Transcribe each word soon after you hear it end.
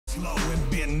Slow and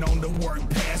been known to work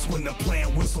past when the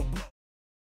plan whistle blow.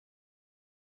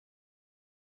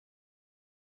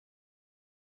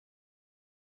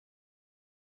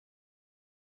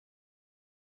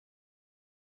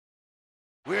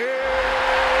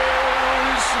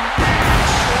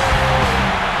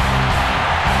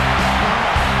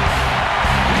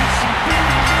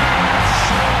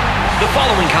 The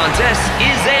following contest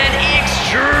is an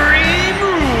Extreme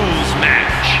Rules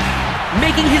match.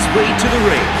 Making his way to the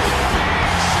ring,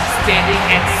 standing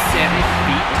at 7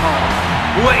 feet tall,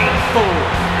 weighing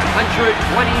 425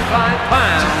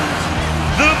 pounds,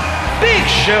 The Big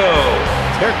Show.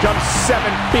 Here comes 7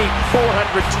 feet,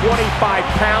 425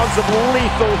 pounds of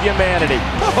lethal humanity.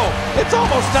 Oh, it's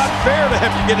almost not fair to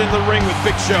have you get into the ring with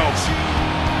Big Show.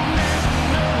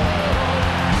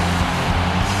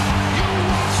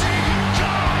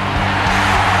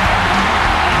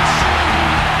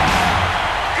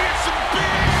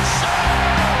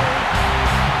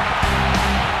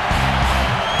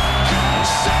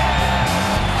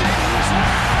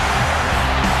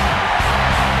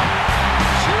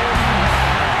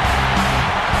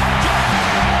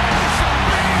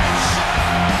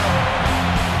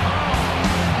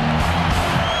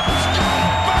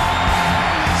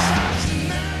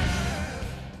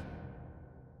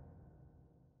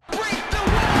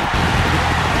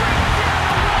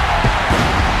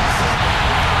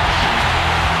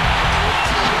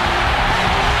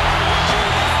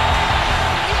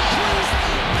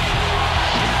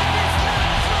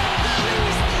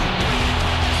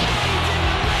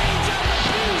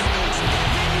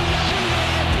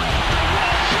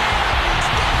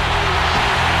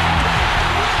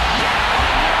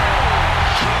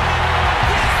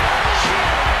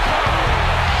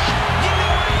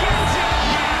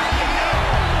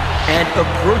 And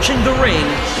approaching the ring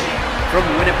from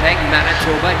Winnipeg,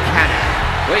 Manitoba, Canada,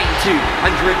 weighing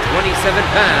 227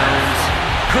 pounds,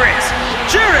 Chris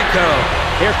Jericho.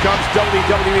 Here comes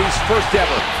WWE's first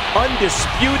ever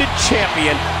undisputed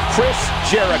champion, Chris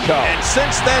Jericho. And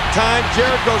since that time,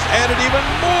 Jericho's added even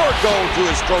more gold to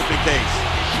his trophy case.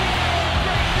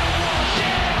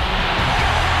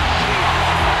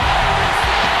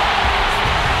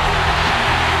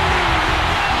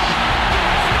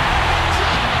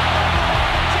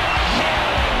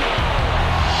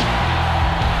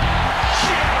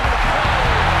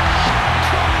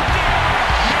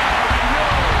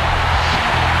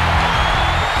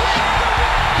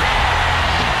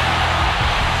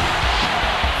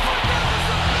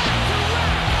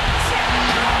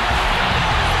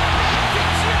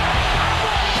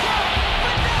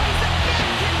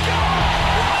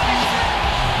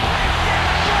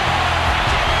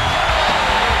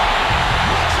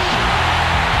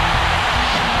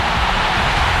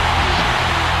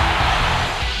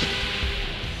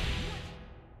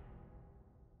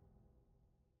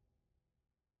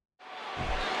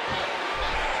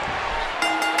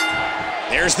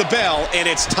 There's the bell, and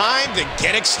it's time to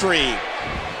get extreme.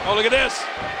 Oh, look at this.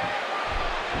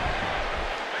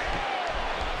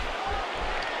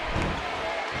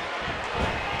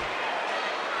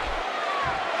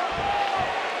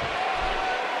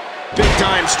 Big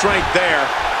time strength there.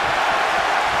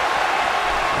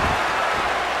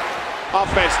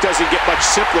 Offense doesn't get much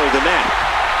simpler than that.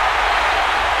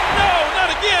 No,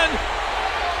 not again.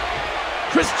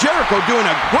 Chris Jericho doing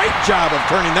a great job of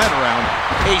turning that around.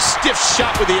 A stiff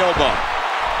shot with the elbow.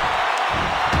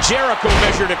 Jericho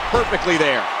measured it perfectly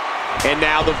there. And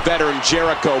now the veteran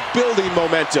Jericho building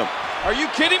momentum. Are you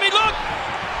kidding me? Look!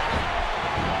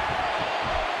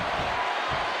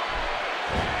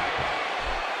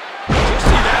 Did you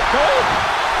see that, Cole?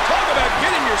 Talk about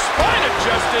getting your spine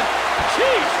adjusted.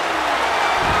 Jeez!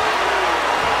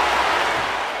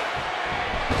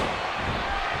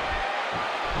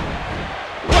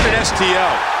 What an STO.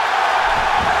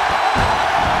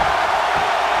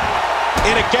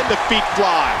 And again the feet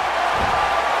fly.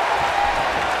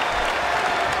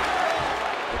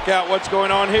 Look out what's going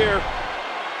on here.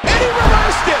 And he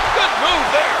reversed it. Good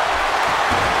move there.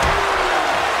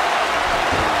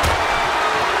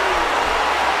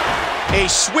 A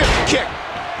swift kick.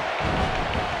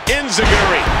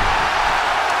 Enziguri.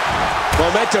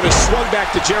 Momentum is swung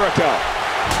back to Jericho.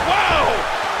 Wow!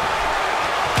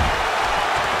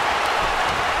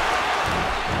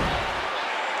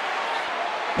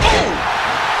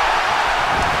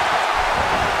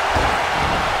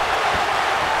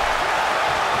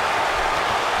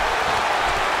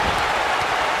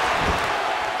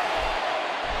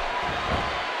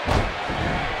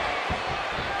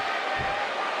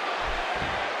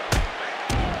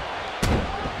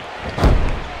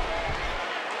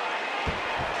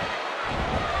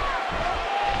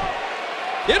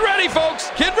 Get ready, folks.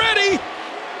 Get ready.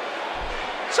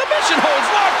 Submission holds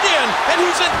locked in, and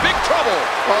he's in big trouble.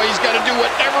 Oh, he's got to do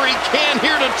whatever he can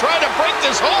here to try to break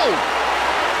this hold.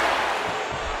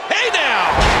 Hey,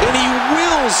 now. And he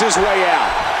wills his way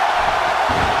out.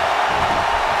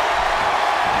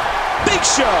 Big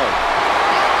Show.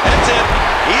 That's it.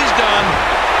 He's done.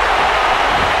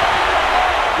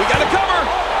 We got a cover.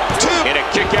 2. And a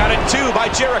kick out at 2 by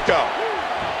Jericho.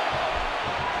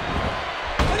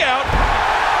 Look out.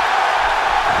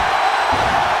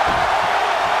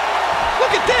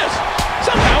 Look at this.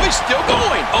 Somehow he's still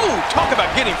going. Oh, talk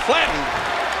about getting flattened.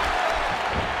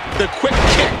 The quick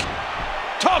kick.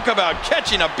 Talk about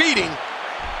catching a beating.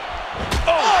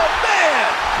 Oh, man.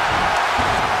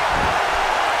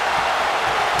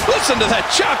 Listen to that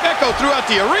chop echo throughout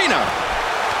the arena.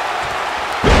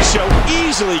 Big Show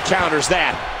easily counters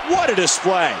that. What a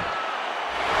display.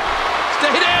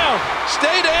 Stay down.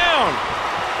 Stay down.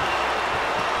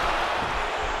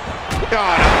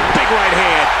 Oh, and a big right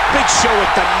hand. Big Show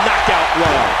with the knockout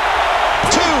blow.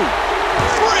 2,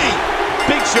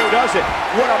 3. Big Show does it.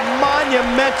 What a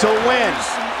monumental win.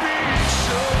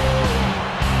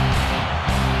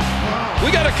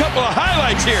 We got a couple of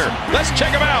highlights here. Let's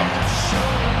check them out.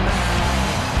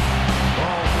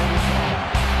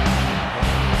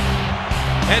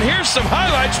 And here's some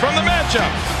highlights from the matchup.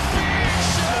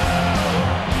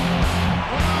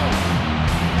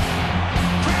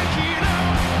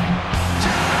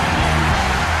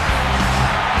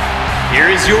 Here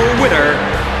is your winner,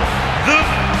 The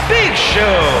Big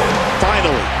Show.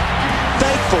 Finally,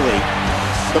 thankfully,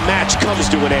 the match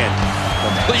comes to an end.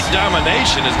 Complete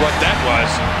domination is what that was.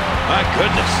 My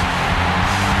goodness.